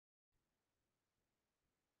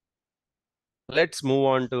Let's move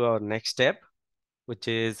on to our next step, which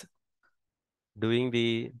is doing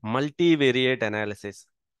the multivariate analysis.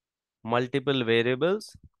 Multiple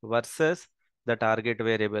variables versus the target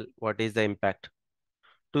variable. What is the impact?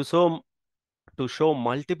 To show to show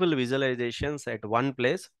multiple visualizations at one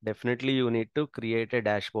place, definitely you need to create a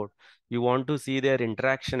dashboard. You want to see their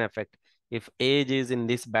interaction effect. If age is in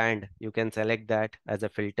this band, you can select that as a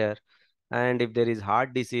filter. And if there is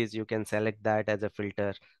heart disease, you can select that as a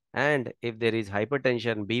filter. And if there is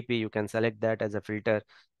hypertension, BP, you can select that as a filter.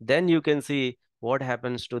 Then you can see what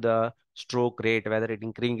happens to the stroke rate, whether it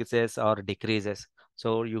increases or decreases.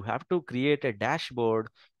 So you have to create a dashboard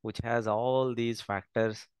which has all these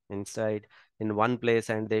factors inside in one place,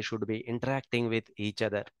 and they should be interacting with each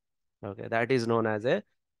other. Okay, that is known as a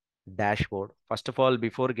dashboard. First of all,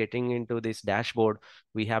 before getting into this dashboard,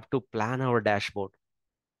 we have to plan our dashboard.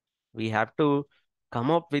 We have to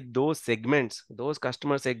come up with those segments, those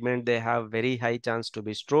customer segments, they have very high chance to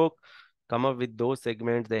be stroke. Come up with those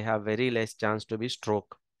segments, they have very less chance to be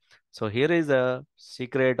stroke. So here is a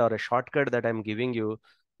secret or a shortcut that I'm giving you.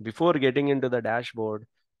 Before getting into the dashboard,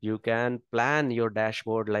 you can plan your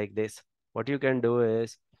dashboard like this. What you can do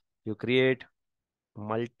is you create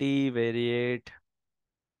multivariate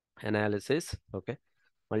analysis. Okay.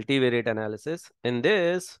 Multivariate analysis. In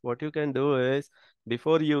this, what you can do is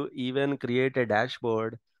before you even create a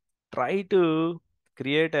dashboard, try to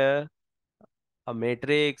create a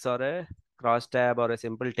matrix or a cross tab or a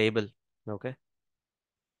simple table. Okay.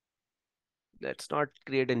 Let's not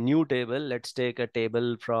create a new table. Let's take a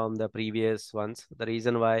table from the previous ones. The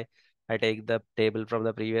reason why I take the table from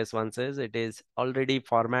the previous ones is it is already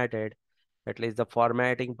formatted. At least the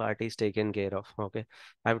formatting part is taken care of. Okay.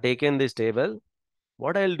 I've taken this table.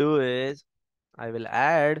 What I'll do is I will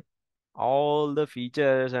add all the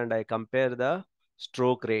features and I compare the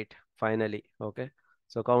stroke rate finally. Okay.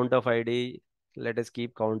 So count of ID, let us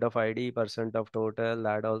keep count of ID, percent of total,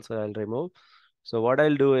 that also I'll remove. So what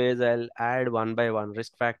I'll do is I'll add one by one,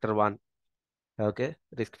 risk factor one. Okay.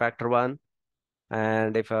 Risk factor one.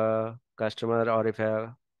 And if a customer or if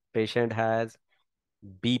a patient has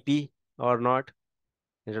BP or not,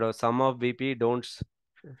 instead of sum of BP, don't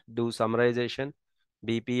do summarization,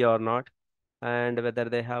 BP or not, and whether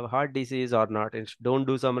they have heart disease or not. Don't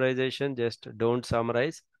do summarization, just don't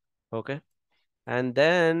summarize. Okay. And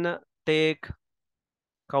then take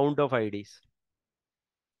count of IDs.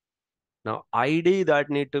 Now, ID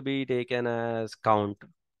that need to be taken as count.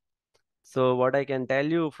 So what I can tell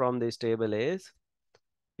you from this table is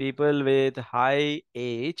people with high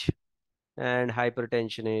age and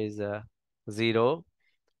hypertension is 0,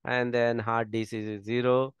 and then heart disease is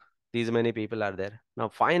 0. These many people are there. Now,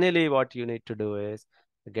 finally, what you need to do is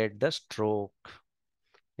get the stroke.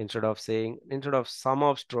 Instead of sum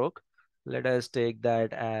of stroke, let us take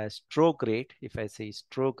that as stroke rate. If I say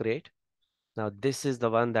stroke rate, now this is the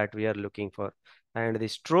one that we are looking for. And the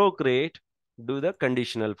stroke rate, do the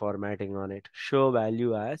conditional formatting on it. Show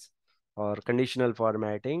value as, or conditional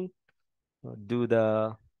formatting, do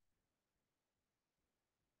the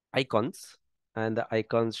icons, and the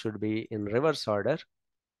icons should be in reverse order.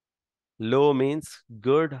 Low means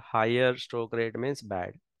good, higher stroke rate means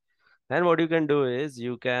bad. And what you can do is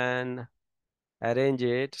you can arrange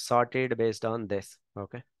it, sort it based on this.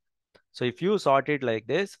 Okay. So if you sort it like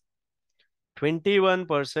this,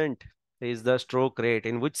 21% is the stroke rate.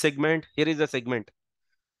 In which segment? Here is the segment.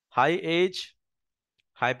 High age,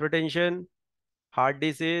 hypertension, heart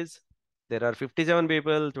disease. There are 57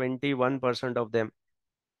 people, 21% of them.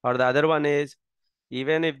 Or the other one is,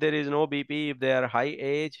 even if there is no BP, if they are high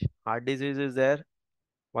age, heart disease is there,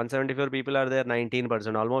 174 people are there,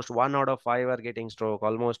 19%. Almost 1 out of 5 are getting stroke.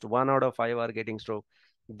 Almost 1 out of 5 are getting stroke.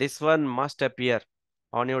 This one must appear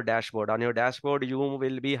on your dashboard. On your dashboard, you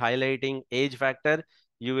will be highlighting age factor.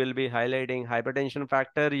 You will be highlighting hypertension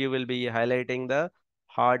factor. You will be highlighting the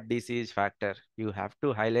heart disease factor. You have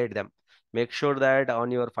to highlight them. Make sure that on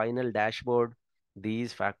your final dashboard,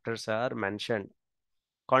 these factors are mentioned.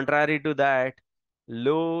 Contrary to that,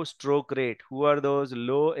 low stroke rate. Who are those?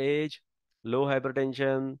 Low age, low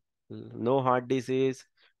hypertension, no heart disease,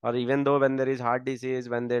 or even though when there is heart disease,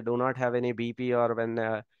 when they do not have any BP, or when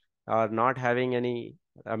they are not having any,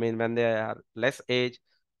 I mean, when they are less age,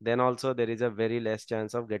 then also there is a very less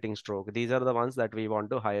chance of getting stroke. These are the ones that we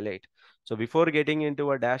want to highlight. So before getting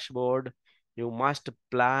into a dashboard, you must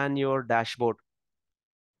plan your dashboard.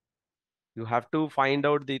 You have to find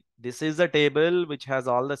out this is the table which has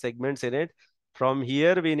all the segments in it. From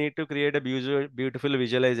here, we need to create a beautiful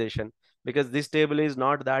visualization, because this table is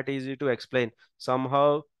not that easy to explain.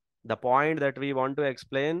 Somehow, the point that we want to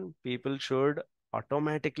explain, people should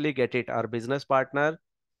automatically get it. Our business partner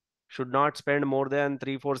should not spend more than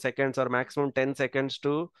 3-4 seconds or maximum 10 seconds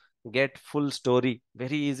to get full story.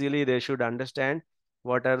 Very easily they should understand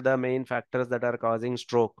what are the main factors that are causing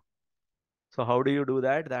stroke. So how do you do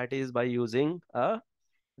that? That is by using a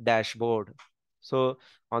dashboard. So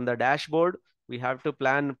on the dashboard, we have to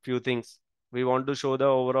plan few things. We want to show the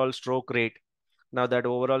overall stroke rate. Now that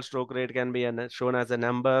overall stroke rate can be shown as a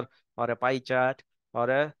number or a pie chart, or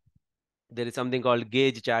there is something called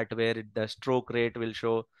gauge chart where the stroke rate will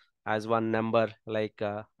show as one number, like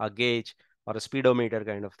a gauge or a speedometer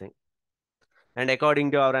kind of thing. And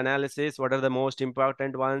according to our analysis, what are the most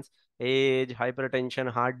important ones? Age, hypertension,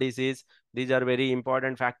 heart disease. These are very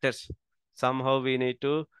important factors. Somehow we need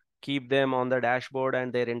to keep them on the dashboard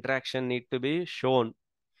and their interaction need to be shown.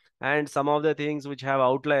 And some of the things which have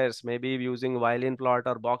outliers, maybe using violin plot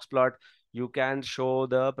or box plot, you can show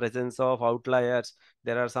the presence of outliers.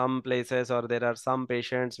 There are some places or there are some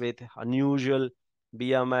patients with unusual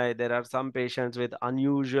BMI. There are some patients with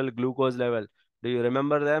unusual glucose level. Do you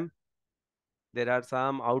remember them? There are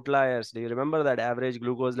some outliers. Do you remember that average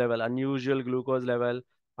glucose level, unusual glucose level,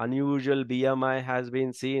 unusual BMI has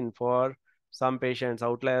been seen for some patients?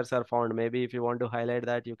 Outliers are found. Maybe if you want to highlight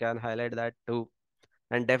that, you can highlight that too.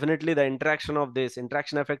 And definitely the interaction of this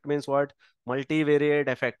interaction effect means what? Multivariate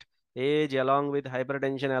effect. Age along with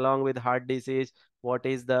hypertension, along with heart disease. What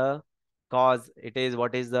is the cause? It is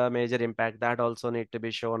what is the major impact? That also need to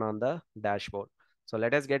be shown on the dashboard. So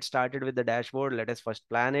let us get started with the dashboard. Let us first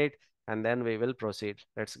plan it and then we will proceed.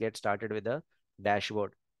 Let's get started with the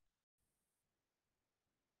dashboard.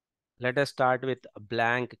 Let us start with a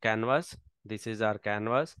blank canvas. This is our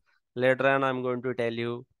canvas. Later on, I'm going to tell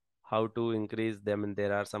you how to increase them. And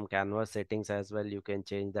there are some canvas settings as well. You can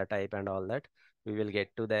change the type and all that. We will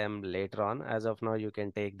get to them later on. As of now, you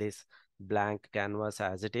can take this blank canvas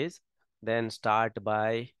as it is. Then start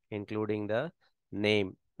by including the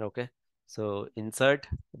name. Okay. So insert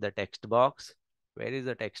the text box. Where is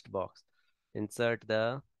the text box? Insert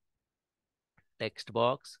the text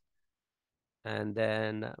box and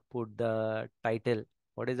then put the title.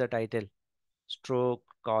 What is the title? Stroke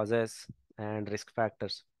causes and risk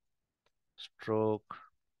factors. Stroke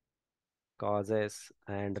causes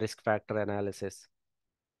and risk factor analysis.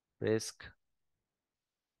 Risk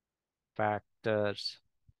factors,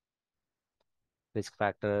 risk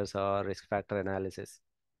factors or risk factor analysis.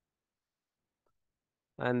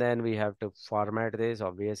 And then we have to format this.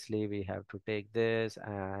 Obviously, we have to take this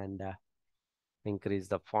and increase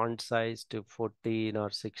the font size to 14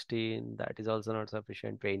 or 16. That is also not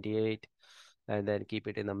sufficient. 28. And then keep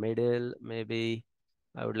it in the middle. Maybe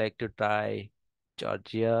I would like to try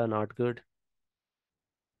Georgia. Not good.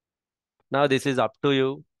 Now this is up to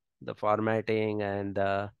you. The formatting and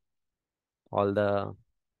all the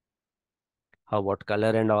how what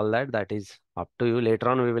color and all that. That is up to you. Later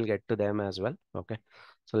on, we will get to them as well. Okay.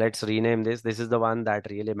 So let's rename this. This is the one that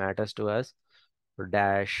really matters to us.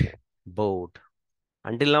 Dashboard.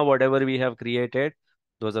 Until now, whatever we have created,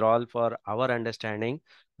 those are all for our understanding.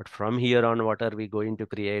 But from here on, what are we going to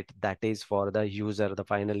create? That is for the user. The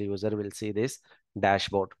final user will see this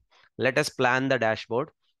dashboard. Let us plan the dashboard.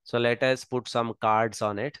 So let us put some cards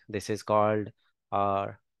on it. This is called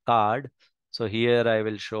card. So here I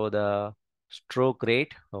will show the stroke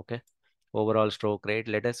rate. Okay. Overall stroke rate.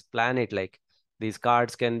 Let us plan it like these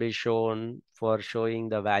cards can be shown for showing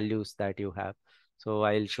the values that you have. So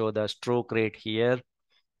I'll show the stroke rate here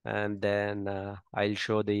and then I'll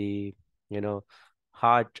show the,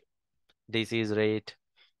 heart disease rate,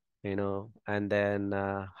 and then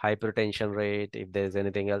hypertension rate. If there's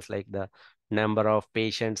anything else like the number of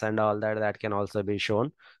patients and all that, that can also be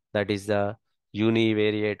shown. That is the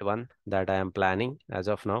univariate one that I am planning as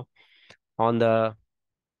of now. On the,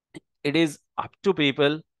 it is up to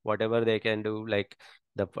people, whatever they can do, like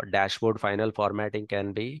the dashboard final formatting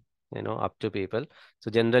can be, up to people. So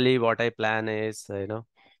generally what I plan is,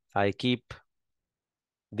 I keep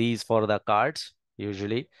these for the cards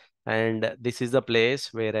usually. And this is the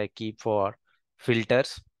place where I keep for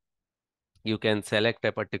filters. You can select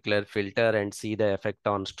a particular filter and see the effect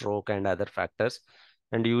on stroke and other factors.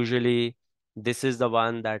 And usually this is the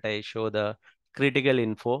one that I show the critical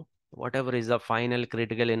info. Whatever is the final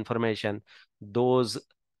critical information, those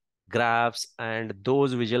graphs and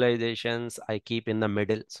those visualizations I keep in the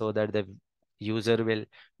middle so that the user will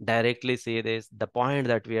directly see this. The point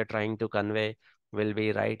that we are trying to convey will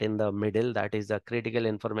be right in the middle. That is the critical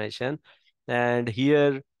information. And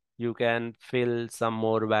here you can fill some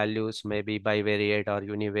more values, maybe bivariate or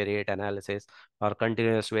univariate analysis or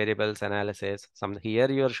continuous variables analysis. Some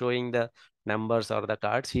here you are showing the numbers or the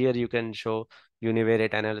cards. Here you can show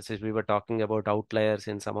univariate analysis. We were talking about outliers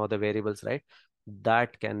in some of the variables, right?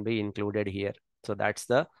 that can be included here. So that's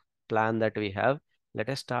the plan that we have. Let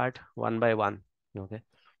us start one by one. Okay.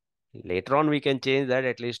 Later on, we can change that.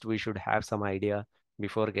 At least we should have some idea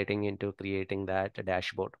before getting into creating that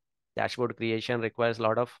dashboard. Dashboard creation requires a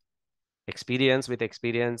lot of experience. With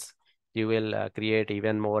experience, you will create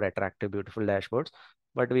even more attractive, beautiful dashboards.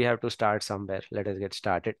 But we have to start somewhere. Let us get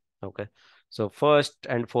started. Okay. So first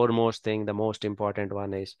and foremost thing, the most important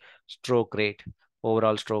one is stroke rate.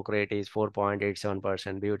 Overall stroke rate is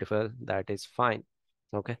 4.87%. Beautiful. That is fine.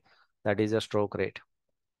 Okay. That is a stroke rate.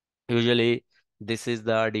 Usually this is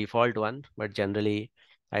the default one, but generally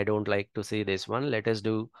I don't like to see this one. Let us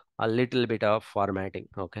do a little bit of formatting.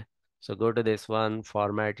 Okay. So go to this one,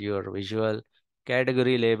 format your visual,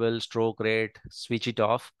 category label, stroke rate, switch it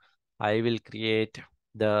off. I will create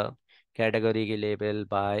the category label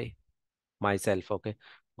by myself. Okay.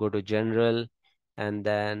 Go to general and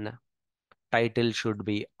then title should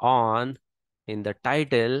be on. In the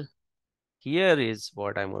title, here is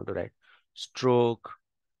what I'm going to write. Stroke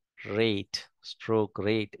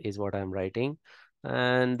rate is what I'm writing,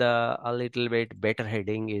 and a little bit better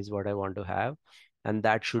heading is what I want to have, and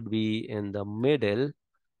that should be in the middle.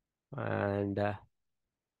 And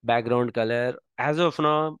background color, as of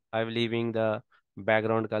now I'm leaving the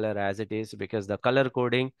background color as it is, because the color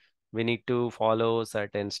coding, we need to follow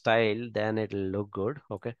certain style, then it'll look good.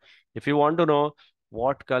 Okay. If you want to know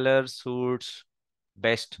what color suits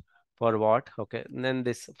best for what, okay, then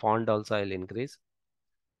this font also I'll increase.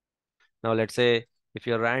 Now let's say if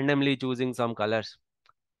you're randomly choosing some colors,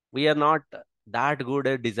 we are not that good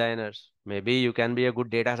at designers. Maybe you can be a good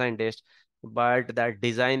data scientist, but that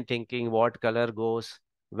design thinking, what color goes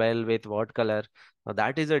well with what color, now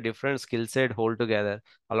that is a different skill set altogether.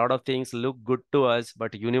 A lot of things look good to us,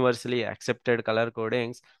 but universally accepted color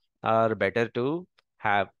codings are better to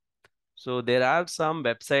have. So there are some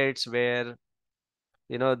websites where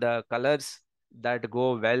the colors that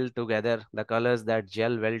go well together, the colors that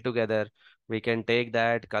gel well together, we can take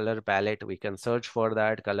that color palette, we can search for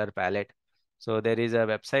that color palette. So there is a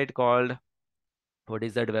website called, what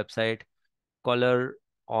is that website? Color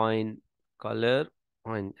on color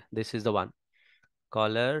on this is the one.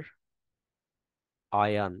 Color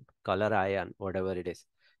ion, whatever it is.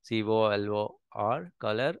 COLOR,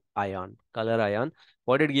 color ion.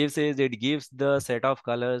 What it gives is, it gives the set of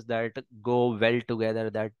colors that go well together,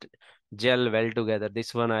 that gel well together.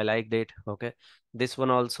 This one I liked it. Okay. This one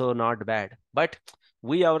also not bad. But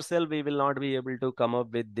we ourselves, we will not be able to come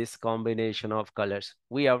up with this combination of colors.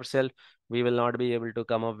 We will not be able to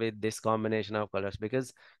come up with this combination of colors,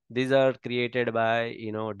 because these are created by,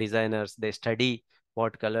 designers. They study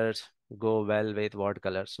what colors go well with what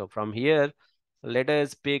color. So from here, let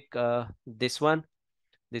us pick this one.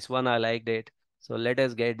 This one I liked it. So let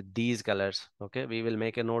us get these colors. Okay, we will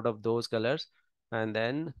make a note of those colors and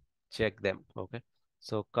then check them. Okay,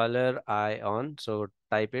 so color ion. So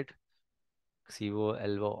type it,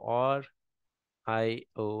 COLORION,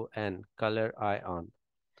 color ion.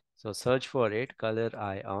 So search for it, color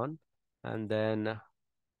ion, and then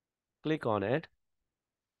click on it.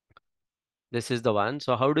 This is the one.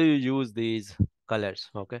 So how do you use these colors?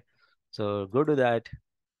 Okay. So go to that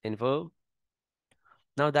info.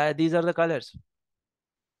 Now that these are the colors.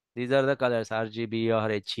 These are the colors, RGB or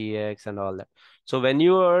HEX and all that. So when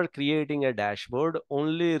you are creating a dashboard,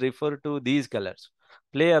 only refer to these colors.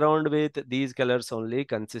 Play around with these colors only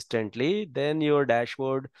consistently, then your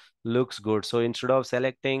dashboard looks good. So instead of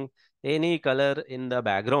selecting any color in the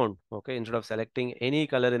background, okay, instead of selecting any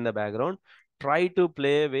color in the background, try to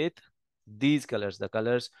play with these colors, the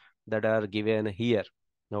colors that are given here.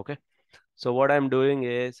 Okay. So what I'm doing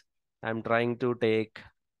is, I'm trying to take,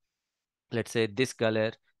 let's say, this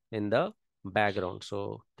color in the background.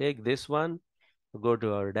 So take this one, go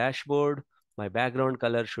to our dashboard. My background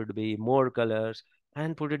color should be more colors,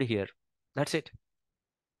 and put it here. That's it.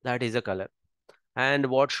 That is a color. And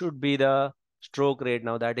what should be the stroke rate?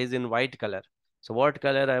 Now that is in white color. So what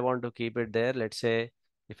color I want to keep it there? Let's say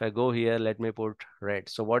if I go here, let me put red.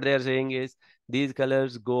 So what they are saying is, these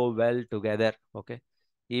colors go well together. Okay.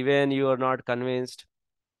 Even you are not convinced,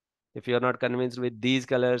 if you're not convinced with these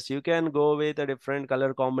colors, you can go with a different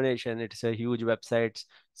color combination. It's a huge website.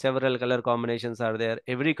 Several color combinations are there.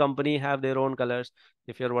 Every company have their own colors.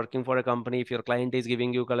 If you're working for a company, if your client is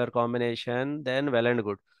giving you color combination, then well and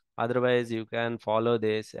good. Otherwise, you can follow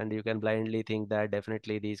this and you can blindly think that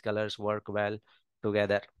definitely these colors work well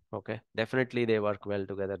together. Okay. Definitely they work well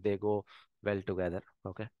together. They go well together.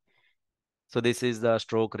 Okay. So this is the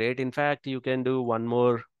stroke rate. In fact, you can do one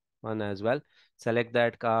more one as well. Select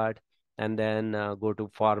that card and then go to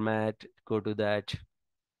format, go to that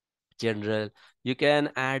General. You can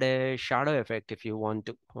add a shadow effect if you want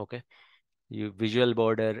to. Okay. You visual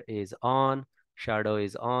border is on, shadow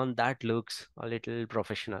is on. That looks a little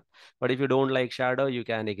professional. But if you don't like shadow, you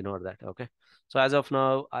can ignore that. Okay. So as of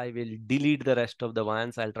now, I will delete the rest of the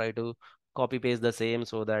ones. I'll try to copy paste the same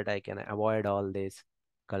so that I can avoid all this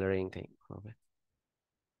coloring thing. Okay.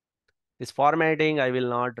 This formatting, I will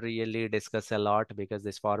not really discuss a lot because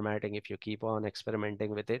this formatting, if you keep on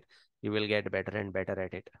experimenting with it, you will get better and better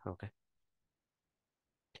at it. Okay.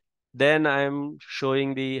 Then I'm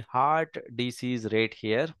showing the heart disease rate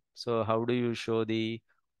here. So how do you show the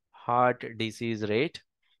heart disease rate?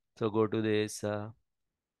 So go to this.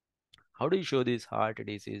 How do you show this heart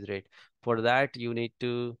disease rate? For that, you need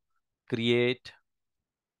to create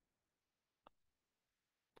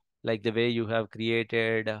like the way you have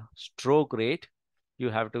created stroke rate. You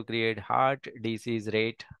have to create heart disease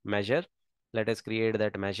rate measure. Let us create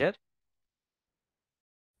that measure.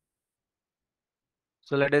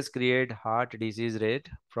 So let us create heart disease rate.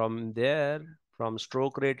 From there, from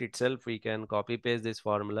stroke rate itself, we can copy paste this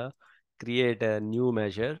formula, create a new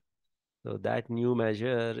measure. So that new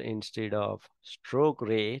measure, instead of stroke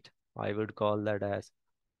rate, I would call that as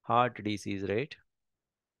heart disease rate.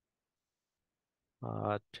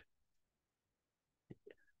 Heart,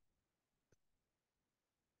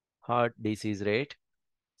 heart disease rate.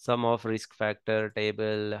 Sum of risk factor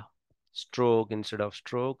table, stroke instead of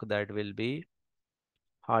stroke, that will be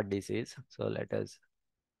heart disease. So let us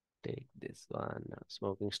take this one,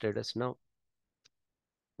 smoking status now.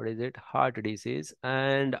 What is it? Heart disease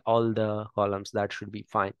and all the columns, that should be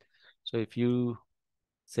fine. So if you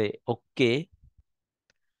say okay,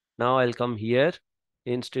 now I'll come here.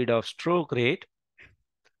 Instead of stroke rate,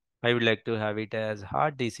 I would like to have it as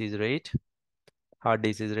heart disease rate. Heart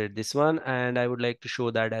disease rate, this one, and I would like to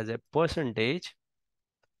show that as a percentage.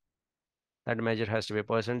 That measure has to be a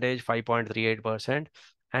percentage, 5.38%.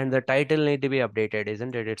 And the title need to be updated,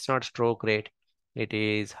 isn't it? It's not stroke rate, it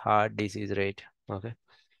is heart disease rate. Okay.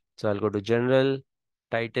 So I'll go to general,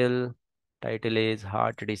 title. Title is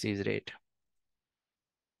heart disease rate.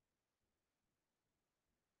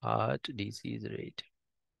 Heart disease rate.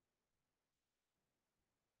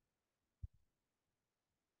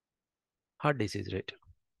 Heart disease rate.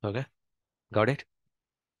 Okay. Got it.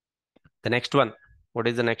 The next one. What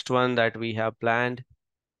is the next one that we have planned?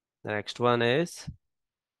 The next one is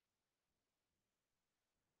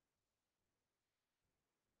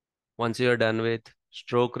once you're done with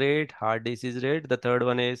stroke rate, heart disease rate, the third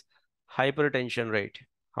one is hypertension rate.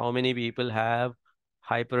 How many people have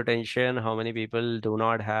hypertension? How many people do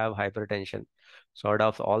not have hypertension? So out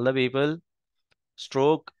of all the people,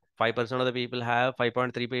 stroke, 5% of the people have,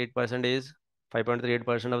 5.38% is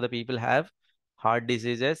 5.38% of the people have heart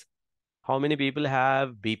diseases. How many people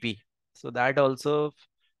have BP? So that also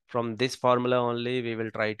from this formula only we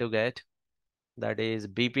will try to get, that is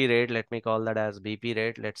BP rate. Let me call that as BP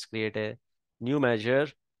rate. Let's create a new measure.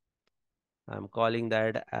 I'm calling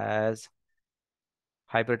that as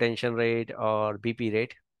hypertension rate or BP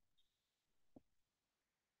rate.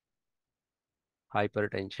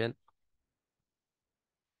 Hypertension,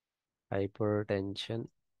 hypertension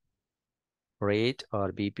rate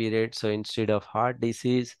or BP rate. So instead of heart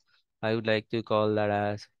disease, I would like to call that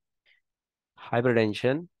as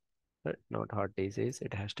hypertension, but not heart disease.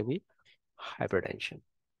 It has to be hypertension.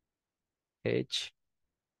 H,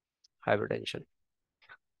 hypertension.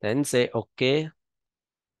 Then say okay.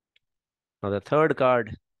 Now the third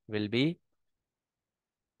card will be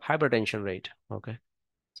hypertension rate. Okay.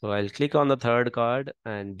 So I'll click on the third card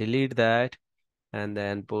and delete that and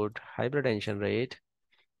then put hypertension rate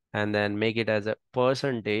and then make it as a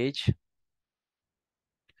percentage.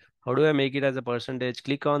 How do I make it as a percentage?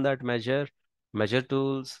 Click on that measure, measure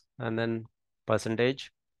tools, and then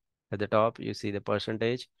percentage. At the top, you see the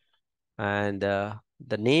percentage. And the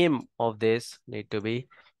name of this need to be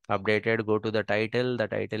updated. Go to the title. The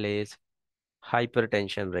title is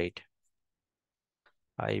hypertension rate.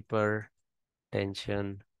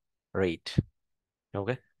 Hypertension rate.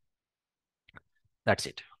 Okay, that's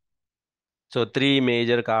it. So three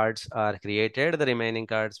major cards are created. The remaining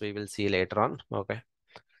cards we will see later on. Okay.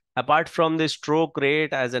 Apart from the stroke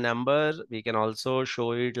rate as a number, we can also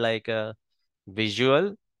show it like a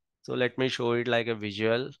visual. So let me show it like a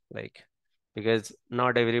visual, like because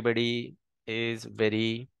not everybody is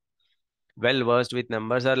very well versed with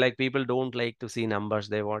numbers, or like people don't like to see numbers.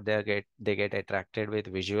 They get attracted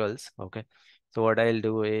with visuals. Okay. So what I'll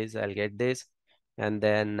do is I'll get this and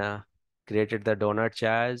then created the donut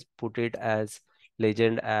charge, put it as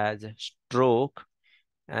legend as stroke,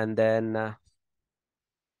 and then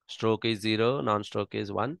stroke is 0, non-stroke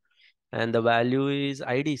is 1, and the value is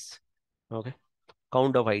IDs. Okay.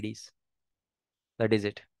 Count of IDs. That is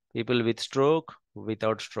it. People with stroke,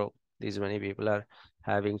 without stroke. These many people are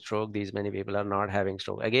having stroke. These many people are not having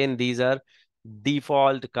stroke. Again, these are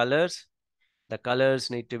default colors. The colors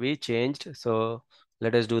need to be changed. So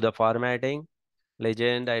let us do the formatting.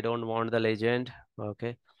 Legend, I don't want the legend.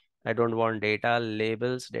 Okay. I don't want data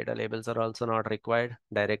labels. Data labels are also not required.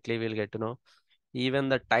 Directly we'll get to know. Even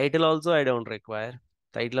the title also I don't require.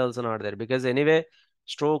 Title also not there because anyway,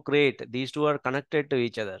 stroke rate, these two are connected to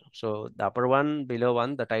each other. So the upper one, below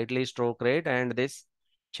one, the title is stroke rate and this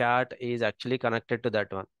chart is actually connected to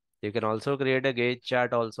that one. You can also create a gauge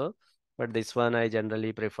chart also, but this one I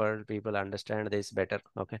generally prefer people understand this better.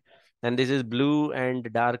 Okay. And this is blue and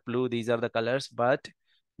dark blue. These are the colors, but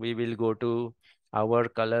we will go to our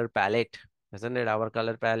color palette, isn't it? Our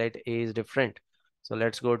color palette is different. So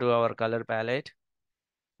let's go to our color palette.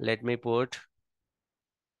 Let me put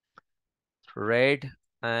red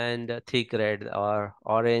and thick red or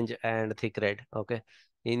orange and thick red. Okay.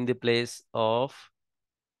 In the place of,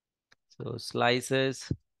 so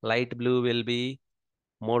slices, light blue will be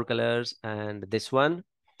more colors and this one,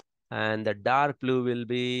 and the dark blue will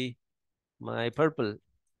be my purple.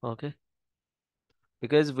 Okay.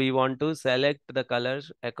 Because we want to select the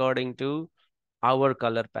colors according to our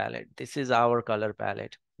color palette. This is our color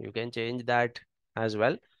palette. You can change that as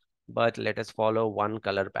well, but let us follow one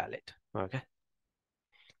color palette. Okay.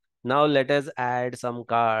 Now let us add some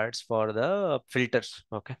cards for the filters.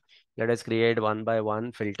 Okay. Let us create one by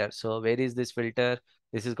one filter. So where is this filter?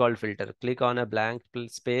 This is called filter. Click on a blank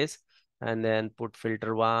space and then put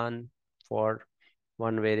filter one for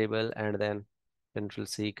one variable and then Control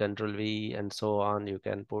C, Control V and so on. You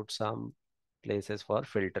can put some places for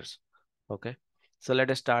filters. Okay. So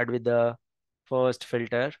let us start with the first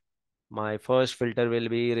filter. My first filter will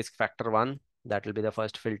be risk factor one. That will be the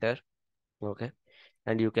first filter. Okay.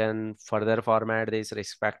 And you can further format this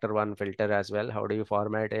risk factor one filter as well. How do you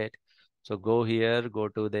format it? So go here, go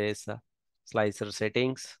to this slicer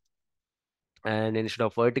settings, and instead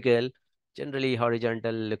of vertical, generally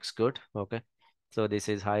horizontal looks good. Okay. So this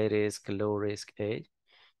is high risk, low risk age.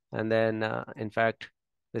 And then in fact,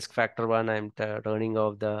 risk factor one, I'm turning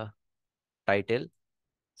off the title.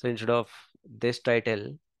 So instead of this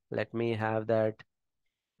title, let me have that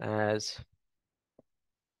as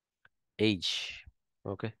age.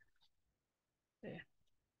 Okay.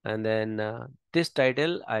 And then this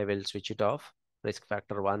title, I will switch it off. Risk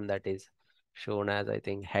factor one, that is shown as, I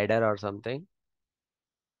think, header or something.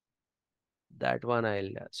 That one, I'll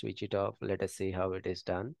switch it off. Let us see how it is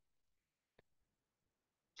done.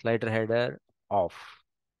 Slider header off.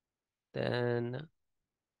 Then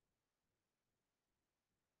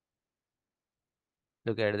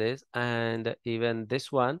look at this. And even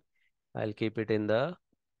this one, I'll keep it in the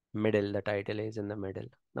middle. The title is in the middle.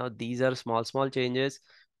 Now these are small changes.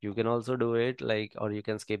 You can also do it like, or you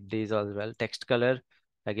can skip these as well. Text color,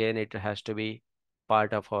 again, it has to be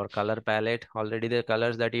part of our color palette. Already the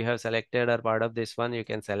colors that you have selected are part of this one. You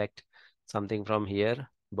can select something from here,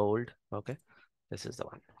 bold. Okay, this is the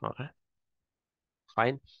one. Okay,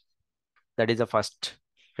 fine. That is the first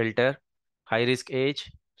filter. High risk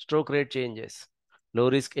age, stroke rate changes. Low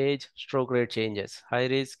risk age, stroke rate changes. High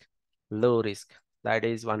risk, low risk. That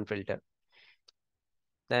is one filter.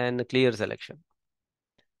 Then clear selection.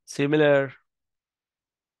 Similar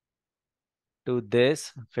to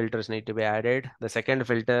this, filters need to be added. The second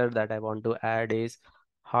filter that I want to add is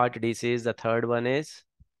heart disease. The third one is,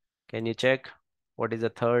 can you check what is the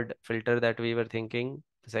third filter that we were thinking?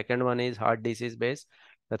 The second one is heart disease based.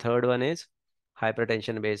 The third one is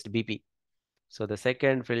hypertension based, BP. So the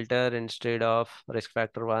second filter, instead of risk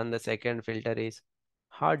factor one, the second filter is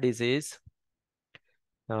heart disease.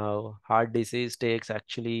 Now, heart disease takes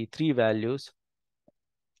actually three values.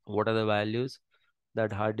 What are the values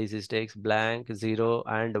that heart disease takes? Blank, 0,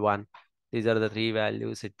 and 1. These are the three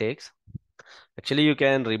values it takes. Actually, you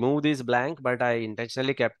can remove this blank, but I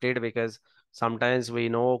intentionally kept it because sometimes we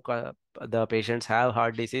know the patients have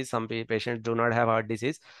heart disease. Some patients do not have heart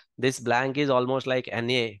disease. This blank is almost like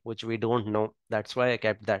NA, which we don't know. That's why I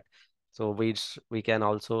kept that. So we can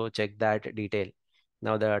also check that detail.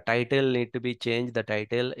 Now the title need to be changed. The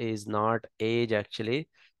title is not age actually.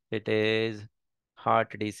 It is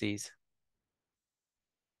heart disease.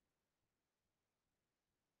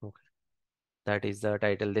 Okay. That is the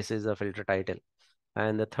title. This is the filter title.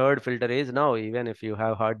 And the third filter is now, even if you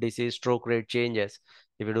have heart disease, stroke rate changes.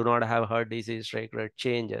 If you do not have heart disease, stroke rate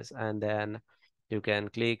changes. And then you can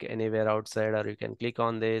click anywhere outside or you can click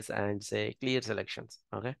on this and say clear selections.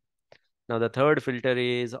 Okay. Now the third filter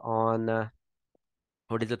is on,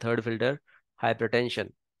 what is the third filter?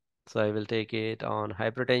 Hypertension. So I will take it on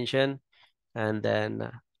hypertension. And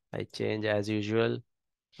then I change as usual.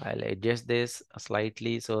 I'll adjust this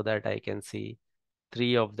slightly so that I can see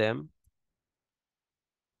three of them.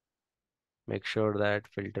 Make sure that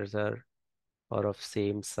filters are of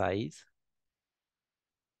same size.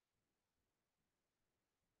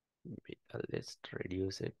 Wait, I'll just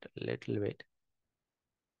reduce it a little bit.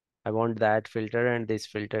 I want that filter and this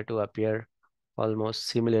filter to appear almost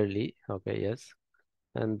similarly. Okay, yes.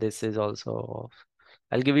 And this is also off.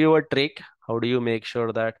 I'll give you a trick. How do you make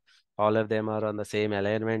sure that all of them are on the same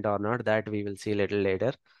alignment or not? That we will see a little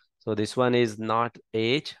later. So this one is not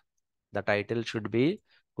age. The title should be,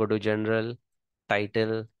 go to general,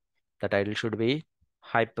 title. The title should be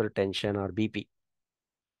hypertension or BP.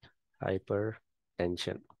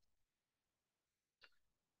 Hypertension.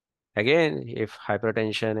 Again, if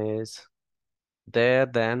hypertension is there,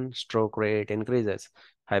 then stroke rate increases.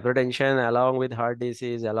 Hypertension along with heart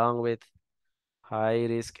disease, along with high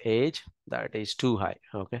risk age, that is too high.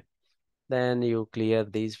 Okay. Then you clear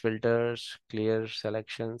these filters, clear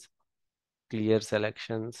selections, clear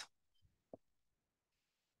selections,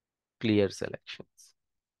 clear selections.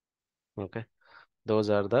 Okay. Those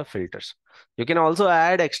are the filters. You can also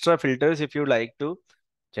add extra filters if you like to.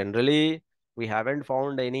 Generally, we haven't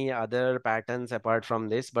found any other patterns apart from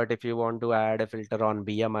this, but if you want to add a filter on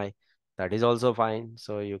BMI, that is also fine.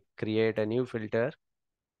 So you create a new filter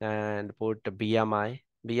and put BMI.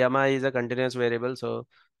 BMI is a continuous variable, so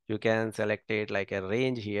you can select it like a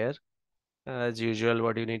range here. As usual,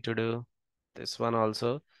 what you need to do, this one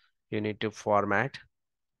also, you need to format.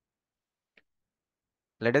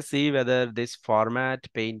 Let us see whether this format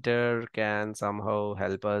painter can somehow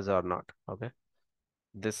help us or not. Okay.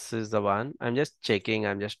 This is the one. I'm just checking.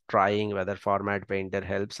 I'm just trying whether format painter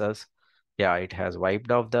helps us. Yeah, it has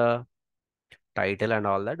wiped off the title and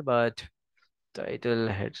all that, but title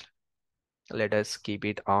head. Let us keep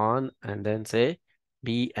it on and then say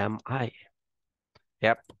BMI.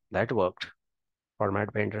 Yep, that worked.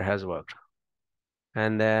 Format painter has worked.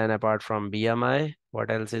 And then apart from BMI,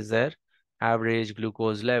 what else is there? Average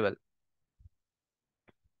glucose level.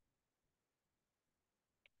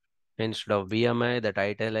 Instead of BMI, the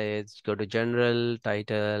title is go to general,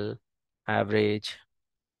 title, average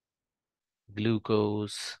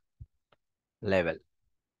glucose level.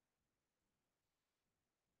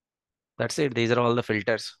 That's it. These are all the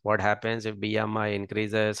filters. What happens if BMI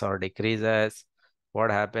increases or decreases? What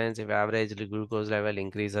happens if average glucose level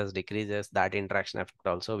increases, decreases? That interaction effect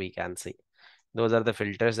also we can see. Those are the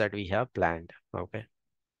filters that we have planned. Okay.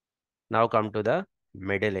 Now come to the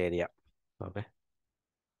middle area. Okay.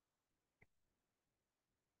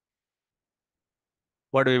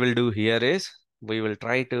 What we will do here is we will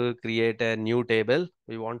try to create a new table.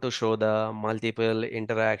 We want to show the multiple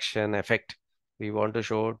interaction effect. We want to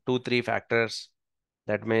show two, three factors.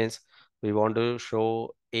 That means we want to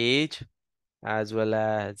show age as well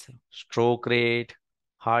as stroke rate,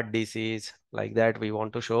 heart disease, like that. We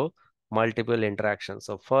want to show multiple interactions.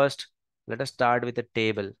 So first, let us start with a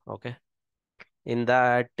table. Okay. In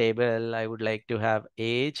that table, I would like to have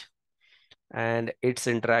age and its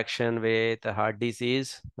interaction with heart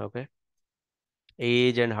disease. Okay.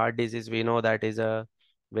 Age and heart disease, we know that is a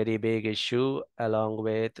very big issue along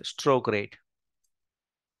with stroke rate.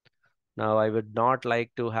 Now, I would not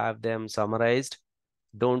like to have them summarized.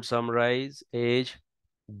 Don't summarize age.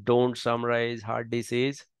 Don't summarize heart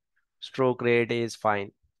disease. Stroke rate is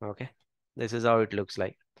fine. Okay. This is how it looks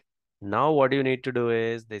like. Now, what you need to do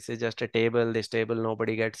is this is just a table. This table,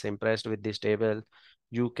 nobody gets impressed with this table.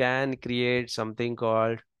 You can create something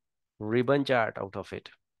called ribbon chart out of it.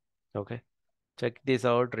 Okay. Check this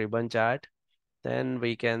out, ribbon chart. Then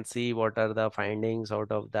we can see what are the findings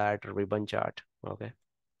out of that ribbon chart. Okay.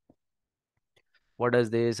 What does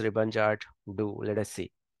this ribbon chart do? Let us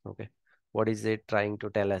see. Okay. What is it trying to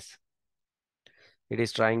tell us? It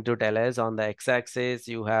is trying to tell us on the x-axis,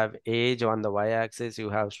 you have age, on the y-axis, you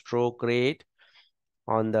have stroke rate,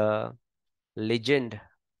 on the legend.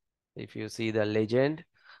 If you see the legend,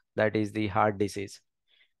 that is the heart disease.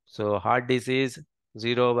 So heart disease,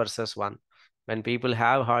 0 versus 1. When people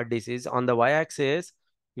have heart disease, on the y-axis,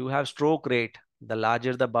 you have stroke rate. The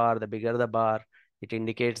larger the bar, the bigger the bar, it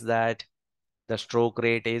indicates that the stroke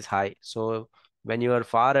rate is high. So when you are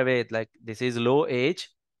far away, like this is low age,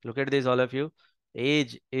 look at this, all of you,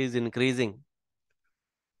 age is increasing.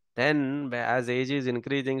 Then as age is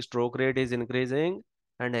increasing, stroke rate is increasing.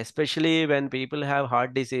 And especially when people have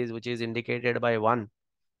heart disease, which is indicated by 1,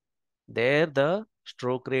 there the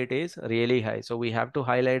stroke rate is really high. So we have to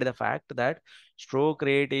highlight the fact that stroke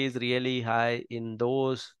rate is really high in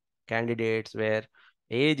those candidates where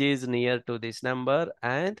age is near to this number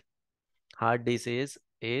and heart disease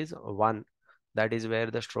is 1. That is where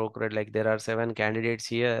the stroke rate, like there are 7 candidates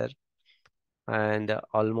here, and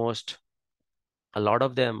almost a lot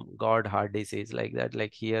of them got heart disease like that.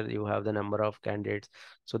 Like here you have the number of candidates.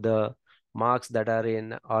 So the marks that are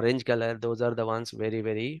in orange color, those are the ones very,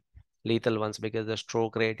 very lethal ones, because the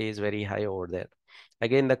stroke rate is very high over there.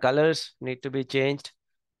 Again, the colors need to be changed.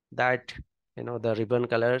 That, the ribbon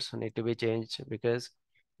colors need to be changed, because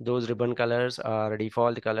those ribbon colors are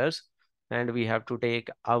default colors, and we have to take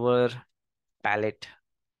our palette.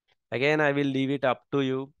 Again, I will leave it up to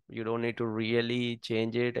you. You don't need to really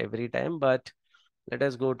change it every time, but let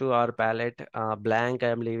us go to our palette. Blank, I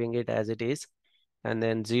am leaving it as it is. And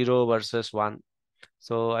then 0 versus 1.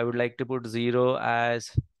 So I would like to put 0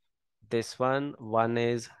 as this one. 1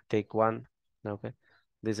 is take 1. Okay.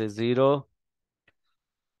 This is 0.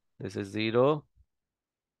 This is 0.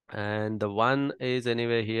 And the 1 is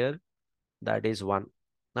anywhere here. That is 1.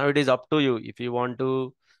 Now it is up to you. If you want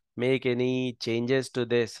to make any changes to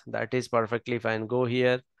this, that is perfectly fine. Go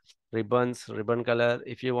here, ribbons, ribbon color.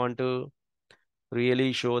 If you want to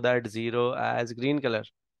really show that 0 as green color,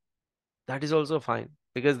 that is also fine,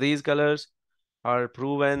 because these colors are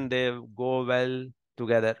proven they go well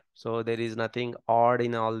together. So there is nothing odd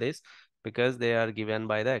in all this, because they are given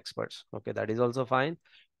by the experts. Okay, that is also fine.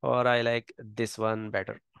 Or I like this one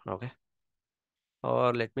better. Okay.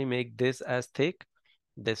 Or let me make this as thick,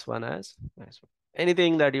 this one as nice.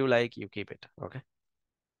 Anything that you like, you keep it. Okay.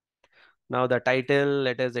 Now the title,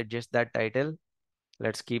 let us adjust that title.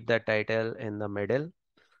 Let's keep that title in the middle.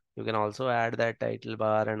 You can also add that title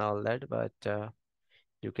bar and all that, but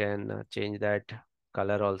you can change that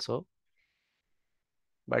color also.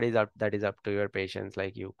 But that is up to your patience.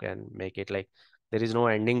 Like you can make it like there is no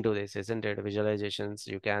ending to this, isn't it? Visualizations,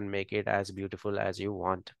 you can make it as beautiful as you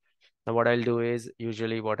want. Now what I'll do is,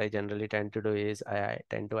 usually what I generally tend to do is I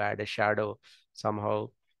tend to add a shadow somehow.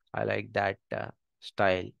 I like that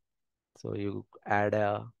style. So you add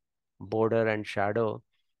a border and shadow,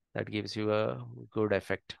 that gives you a good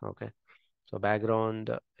effect. Okay. So background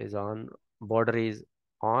is on, border is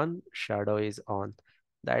on, shadow is on.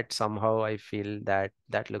 That somehow I feel that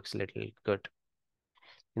that looks little good.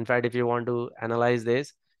 In fact, if you want to analyze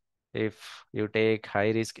this, if you take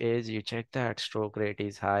high risk age, you check that stroke rate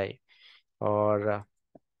is high, or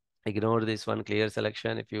ignore this one, clear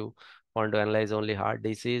selection. If you want to analyze only heart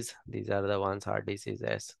disease, these are the ones, heart disease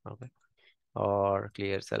S, okay, or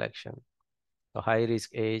clear selection. So high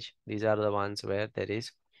risk age, these are the ones where there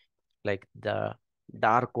is, like the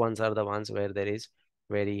dark ones are the ones where there is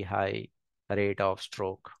very high rate of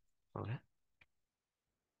stroke. Okay.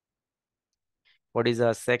 What is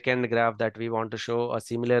the second graph that we want to show? A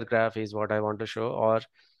similar graph is what I want to show,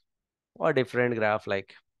 or different graph.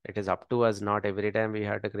 Like it is up to us. Not every time we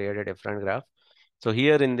have to create a different graph. So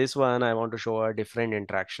here in this one, I want to show a different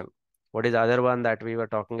interaction. What is the other one that we were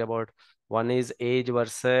talking about? One is age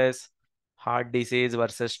versus heart disease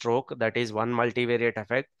versus stroke. That is one multivariate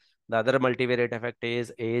effect. The other multivariate effect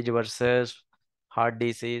is age versus heart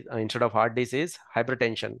disease. Instead of heart disease,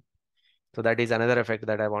 hypertension. So that is another effect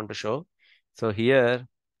that I want to show. So here,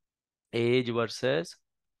 age versus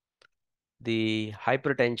the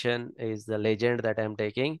hypertension is the legend that I'm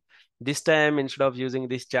taking. This time, instead of using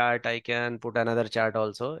this chart, I can put another chart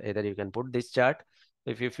also. Either you can put this chart.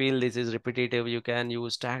 If you feel this is repetitive, you can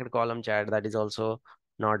use stacked column chart. That is also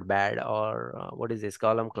not bad. Or what is this,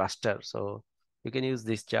 column cluster? So you can use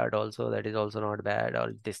this chart also. That is also not bad.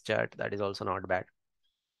 Or this chart, that is also not bad.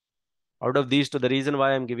 Out of these two, the reason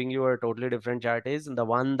why I'm giving you a totally different chart is the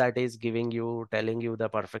one that is giving you, telling you the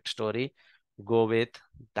perfect story. Go with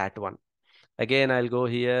that one. Again, I'll go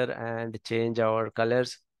here and change our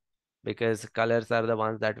colors, because colors are the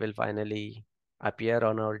ones that will finally appear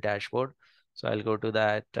on our dashboard. So I'll go to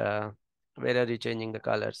that. Where are you changing the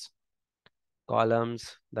colors?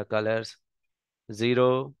 Columns, the colors.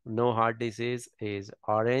 0, no heart disease is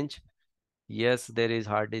orange. Yes, there is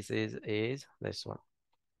heart disease is this one.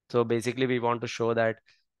 So basically we want to show that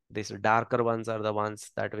these darker ones are the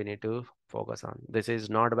ones that we need to focus on. This is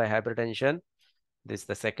not by hypertension. This,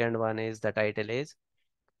 the second one is, the title is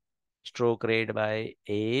stroke rate by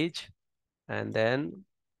age. And then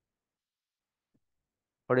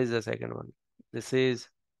what is the second one? This is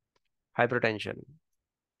hypertension.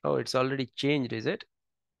 Oh, it's already changed, is it?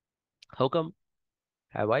 How come?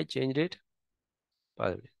 Have I changed it?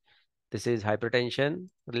 Well, this is hypertension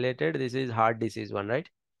related. This is heart disease one, right?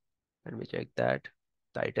 Let me check that.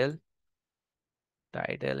 Title.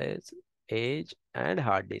 Title is age and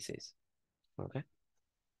heart disease. Okay.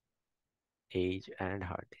 Age and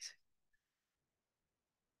heart disease.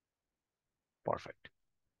 Perfect.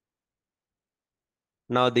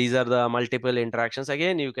 Now these are the multiple interactions.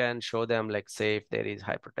 Again, you can show them, like say if there is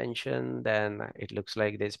hypertension, then it looks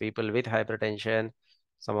like these people with hypertension,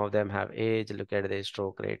 some of them have age. Look at the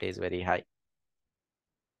stroke rate is very high.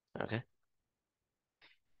 Okay.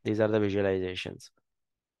 These are the visualizations.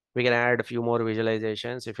 We can add a few more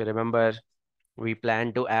visualizations. If you remember, we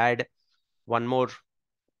plan to add one more: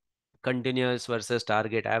 continuous versus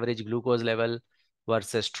target, average glucose level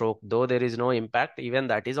versus stroke. Though there is no impact, even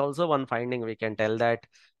that is also one finding. We can tell that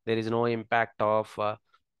there is no impact of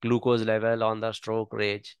glucose level on the stroke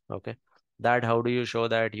rate. Okay. That, how do you show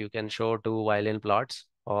that? You can show two violin plots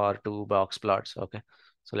or two box plots. Okay.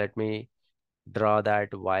 So let me draw that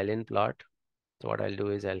violin plot. So what I'll do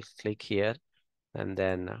is I'll click here and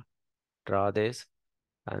then draw this,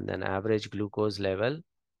 and then average glucose level.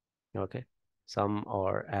 Okay. Sum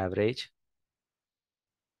or average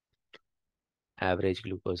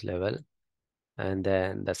glucose level, and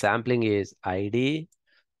then the sampling is ID,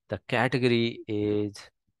 the category is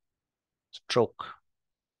stroke,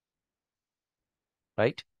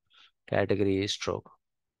 right? Category is stroke.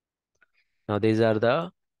 Now these are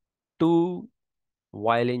the two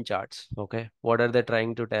violin charts. Okay, what are they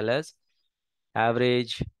trying to tell us?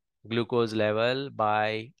 Average glucose level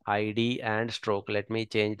by ID and stroke. Let me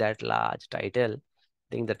change that large title.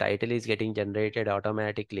 I think the title is getting generated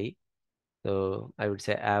automatically. So I would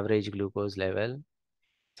say average glucose level,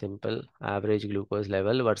 simple, average glucose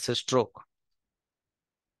level versus stroke.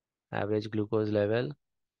 Average glucose level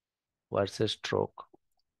versus stroke.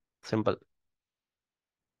 Simple.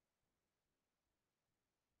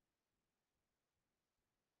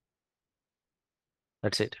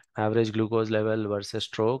 That's it. Average glucose level versus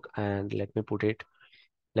stroke. And let me put it.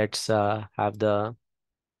 Let's have the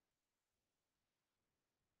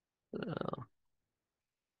uh,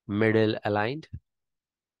 middle aligned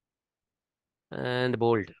and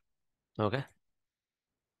bold. Okay.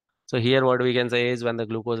 So here what we can say is when the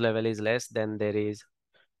glucose level is less, then there is,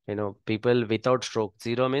 people without stroke.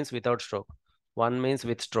 Zero means without stroke. One means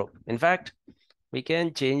with stroke. In fact, we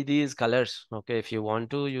can change these colors. Okay. If you want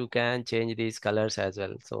to, you can change these colors as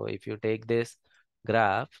well. So if you take this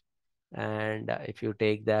graph and if you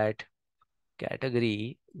take that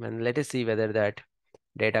category, and let us see whether that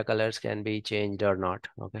data colors can be changed or not.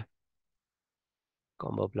 Okay.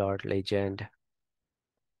 Combo plot, legend,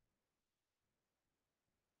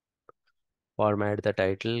 format the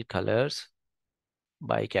title, colors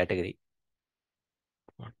by category.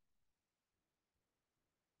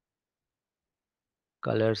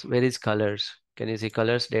 Colors, where is colors? Can you see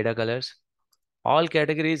colors, data colors? All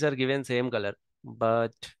categories are given same color,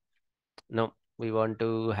 but no, we want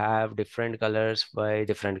to have different colors by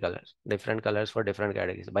different colors for different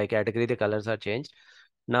categories. By category, the colors are changed.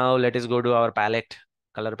 Now let us go to our palette,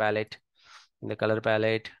 color palette. In the color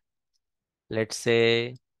palette, let's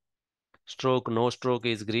say stroke, no stroke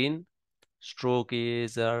is green, stroke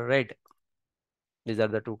is red. These are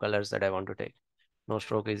the two colors that I want to take. No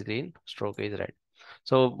stroke is green, stroke is red.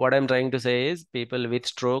 So what I'm trying to say is people with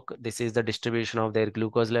stroke, this is the distribution of their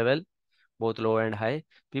glucose level, both low and high.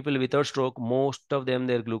 People without stroke, most of them,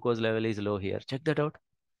 their glucose level is low here. Check that out.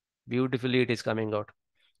 Beautifully, it is coming out.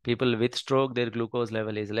 People with stroke, their glucose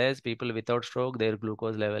level is less. People without stroke, their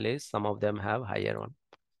glucose level is, some of them have higher one.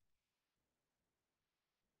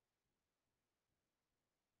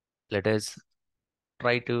 Let us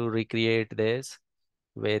try to recreate this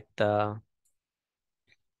with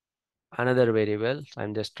another variable.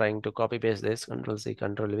 I'm just trying to copy paste this, Control C,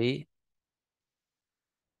 Control V.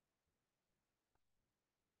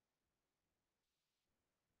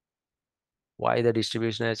 Why the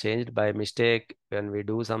distribution has changed? By mistake, when we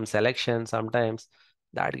do some selection, sometimes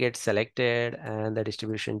that gets selected and the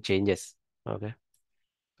distribution changes. Okay.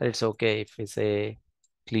 But it's okay if we say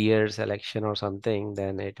clear selection or something,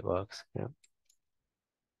 then it works. Yeah.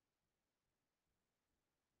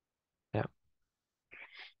 Yeah.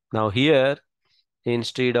 Now here,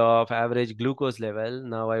 instead of average glucose level,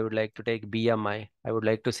 now I would like to take BMI. I would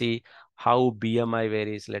like to see how BMI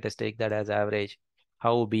varies. Let us take that as average.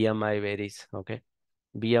 How BMI varies. Okay.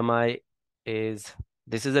 BMI is,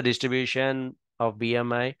 this is a distribution of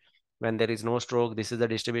BMI when there is no stroke. This is the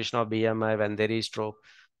distribution of BMI when there is stroke,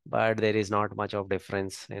 but there is not much of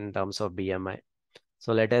difference in terms of BMI.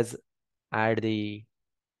 So let us add the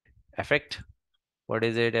effect. What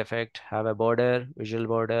is it? Effect, have a border, visual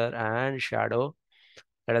border and shadow.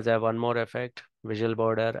 Let us have one more effect, visual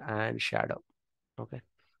border and shadow. Okay.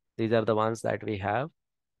 These are the ones that we have.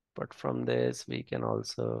 But from this, we can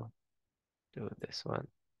also do this one.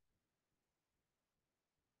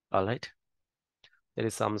 All right. There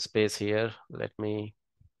is some space here. Let me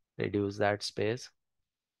reduce that space.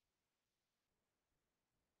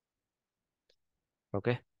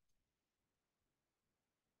 Okay.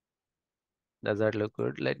 Does that look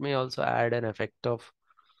good? Let me also add an effect of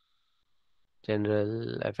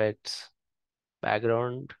general effects,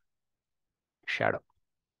 background, shadow.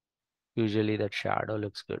 Usually that shadow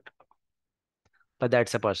looks good, but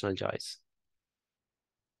that's a personal choice.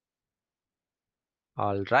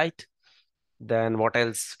 All right. Then what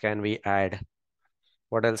else can we add?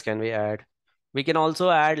 What else can we add? We can also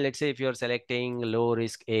add, let's say if you're selecting low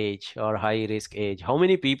risk age or high risk age, how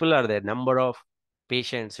many people are there? Number of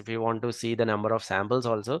patients. If you want to see the number of samples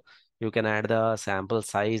also, you can add the sample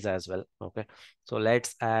size as well. Okay. So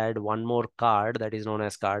let's add one more card that is known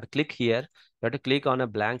as card. Click here. You have to click on a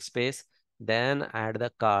blank space, then add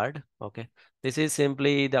the card. Okay. This is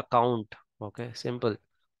simply the count. Okay. Simple.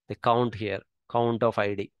 The count here. Count of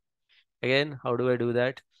ID. Again, how do I do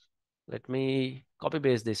that? Let me copy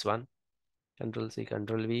paste this one. Control C,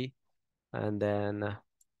 Control V, and then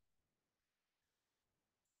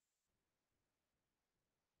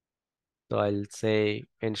so I'll say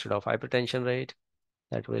instead of hypertension rate,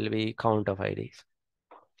 that will be count of IDs.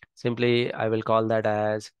 Simply, I will call that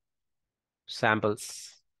as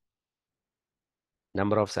samples,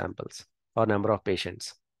 number of samples, or number of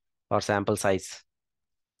patients, or sample size,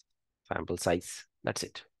 sample size. That's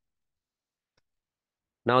it.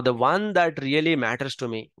 Now, the one that really matters to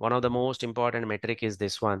me, one of the most important metric is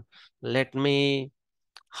this one. Let me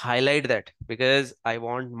highlight that because I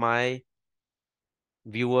want my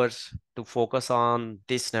viewers to focus on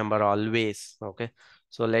this number always. Okay.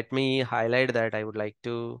 So let me highlight that. I would like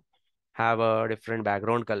to have a different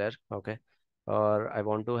background color. Okay. Or I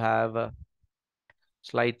want to have a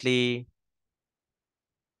slightly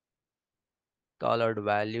colored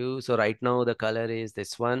value. So right now the color is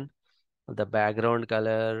this one. The background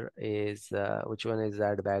color is, which one is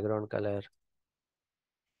that background color?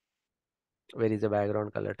 Where is the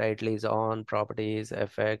background color? Title is on, properties,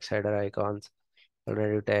 effects, header icons,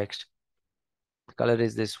 alternative text. Color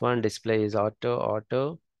is this one, display is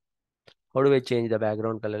auto. How do I change the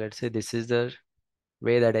background color? Let's say this is the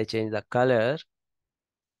way that I change the color.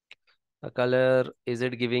 The color, is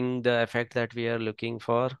it giving the effect that we are looking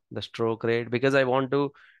for? The stroke rate? Because I want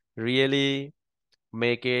to really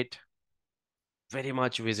make it very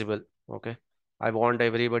much visible. Okay. I want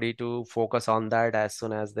everybody to focus on that as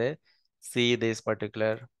soon as they see this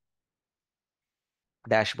particular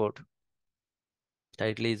dashboard.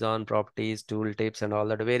 Title is on, properties, tool tips, and all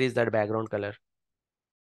that. Where is that background color?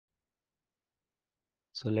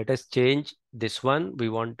 So let us change this one. We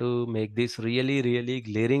want to make this really, really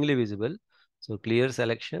glaringly visible. So clear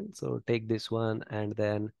selection. So take this one and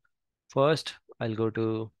then first I'll go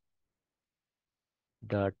to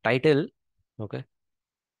the title. Okay.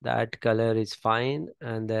 That color is fine.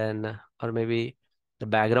 And then, or maybe the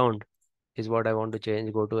background is what I want to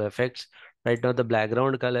change. Go to effects. Right now the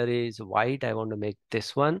background color is white. I want to make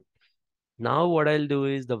this one. Now what I'll do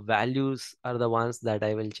is the values are the ones that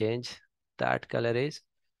I will change. That color is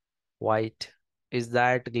white. Is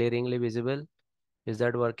that glaringly visible? Is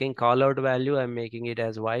that working? Call out value, I'm making it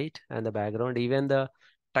as white and the background. Even the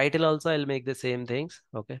title also, I'll make the same things.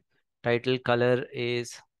 Okay. Title color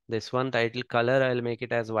is this one. Title color, I'll make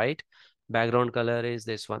it as white. Background color is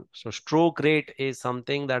this one. So stroke rate is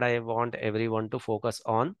something that I want everyone to focus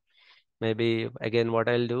on. Maybe again, what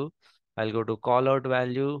I'll do, I'll go to call out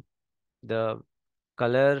value. The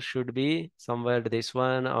color should be somewhere this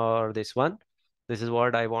one or this one. This is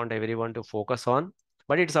what I want everyone to focus on.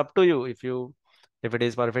 But it's up to you. If it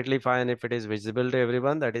is perfectly fine, if it is visible to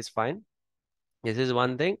everyone, that is fine. This is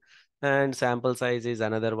one thing. And sample size is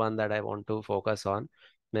another one that I want to focus on.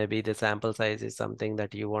 Maybe the sample size is something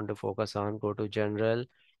that you want to focus on. Go to general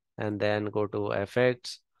and then go to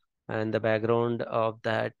effects. And the background of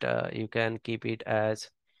that, you can keep it as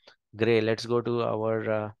gray. Let's go to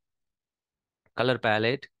our color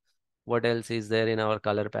palette. What else is there in our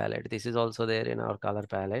color palette? This is also there in our color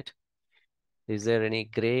palette. Is there any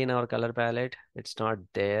gray in our color palette? It's not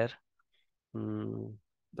there. Hmm,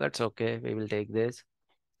 that's okay. We will take this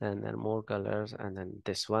and then more colors and then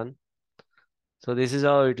this one. So this is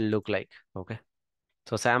how it look like. Okay.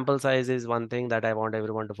 So sample size is one thing that I want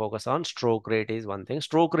everyone to focus on. Stroke rate is one thing.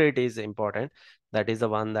 Stroke rate is important. That is the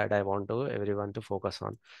one that I want to everyone to focus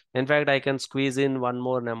on. In fact, I can squeeze in one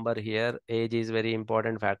more number here. Age is very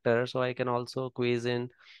important factor. So I can also squeeze in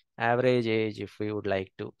average age if we would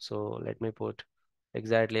like to. So let me put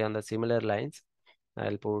exactly on the similar lines.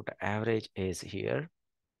 I'll put average age here.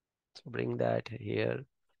 So bring that here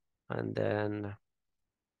and then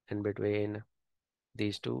in between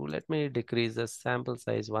these two, let me decrease the sample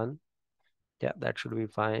size one. Yeah, that should be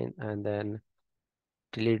fine. And then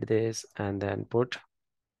delete this and then put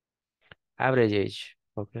average age.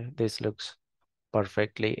 Okay, this looks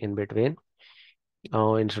perfectly in between.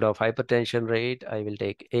 Now, instead of hypertension rate, I will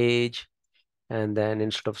take age, and then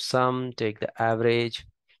instead of sum, take the average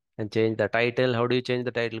and change the title. How do you change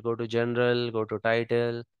the title? Go to general, go to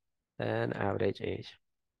title, and average age.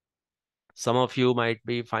 Some of you might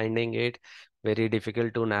be finding it very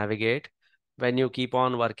difficult to navigate. When you keep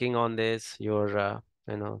on working on this, you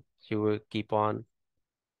will keep on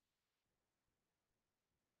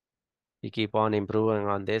improving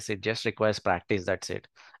on this. It just requires practice. That's it.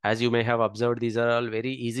 As you may have observed, these are all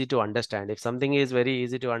very easy to understand. If something is very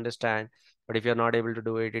easy to understand, but if you're not able to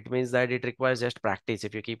do it, it means that it requires just practice.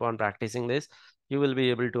 If you keep on practicing this, you will be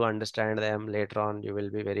able to understand them later on. You will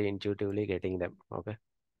be very intuitively getting them, okay,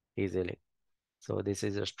 easily. So this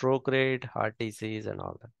is a stroke rate, heart disease, and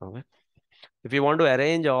all that. Okay. If you want to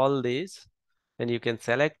arrange all these, then you can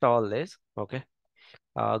select all this. Okay.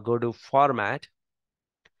 Go to format.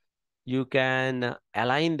 You can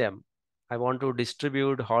align them. I want to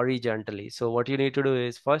distribute horizontally. So what you need to do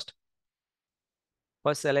is first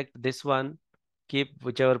select this one, keep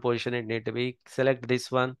whichever position it need to be. Select this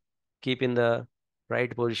one, keep in the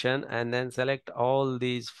right position, and then select all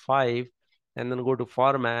these five, and then go to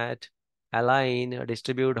format, align,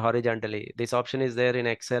 distribute horizontally. This option is there in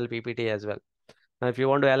Excel PPT as well. Now, if you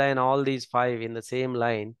want to align all these five in the same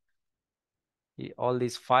line, all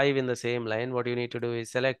these five in the same line, what you need to do is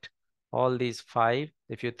select all these five.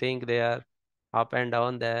 If you think they are up and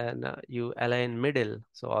down, then you align middle.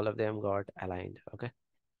 So all of them got aligned. Okay.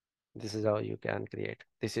 This is how you can create.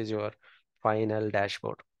 This is your final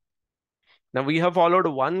dashboard. Now we have followed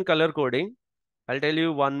one color coding. I'll tell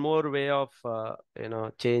you one more way of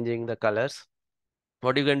changing the colors.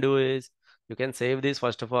 What you can do is you can save this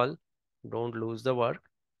first of all. Don't lose the work.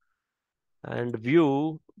 And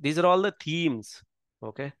view, these are all the themes.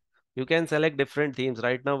 Okay, you can select different themes.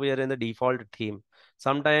 Right now we are in the default theme.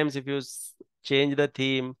 Sometimes if you change the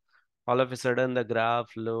theme, all of a sudden the graph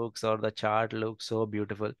looks or the chart looks so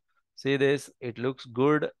beautiful. See this, it looks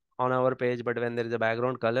good on our page, but when there is a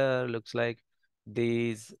background color, looks like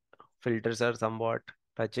these filters are somewhat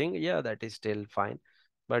touching. Yeah, that is still fine.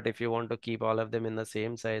 But if you want to keep all of them in the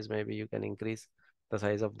same size, maybe you can increase the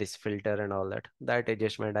size of this filter and all that. That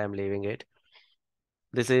adjustment I'm leaving it.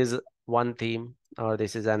 This is one theme, or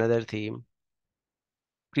this is another theme.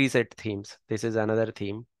 Preset themes. This is another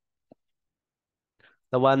theme.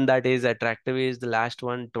 The one that is attractive is the last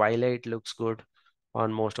one. Twilight looks good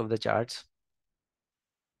on most of the charts.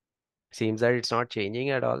 Seems that it's not changing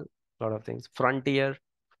at all. A lot of things. Frontier.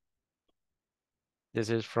 This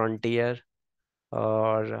is Frontier.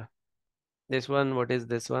 Or this one. What is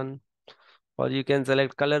this one? Or you can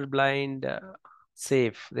select colorblind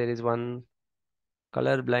safe. There is one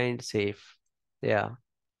colorblind safe. Yeah.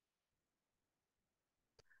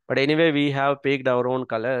 But anyway, we have picked our own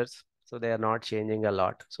colors, so they are not changing a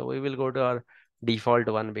lot. So we will go to our default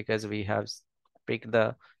one because we have picked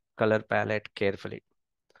the color palette carefully.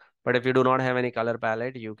 But if you do not have any color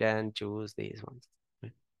palette, you can choose these ones.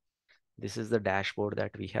 This is the dashboard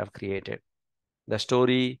that we have created. The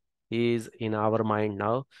story is in our mind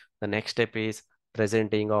now. The next step is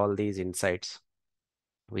presenting all these insights.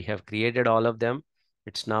 We have created all of them.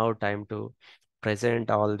 It's now time to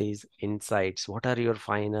present all these insights. What are your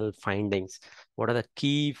final findings? What are the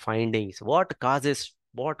key findings? What causes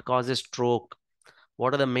stroke?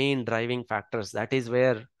 What are the main driving factors? That is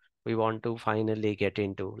where we want to finally get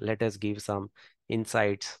into. Let us give some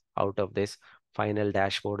insights out of this final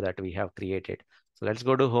dashboard that we have created. So let's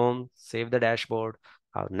go to home, save the dashboard.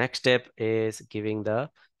 Our next step is giving the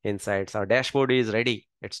insights. Our dashboard is ready.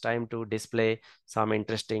 It's time to display some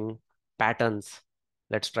interesting patterns.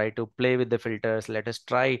 Let's try to play with the filters. Let us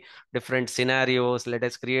try different scenarios. Let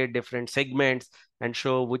us create different segments and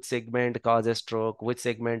show which segment causes stroke, which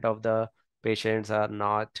segment of the patients are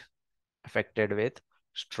not affected with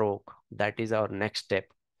stroke. That is our next step.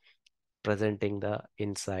 Presenting the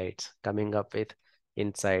insights, coming up with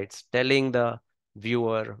insights, telling the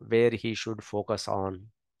viewer where he should focus on.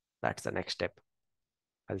 That's the next step.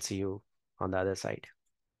 I'll see you on the other side.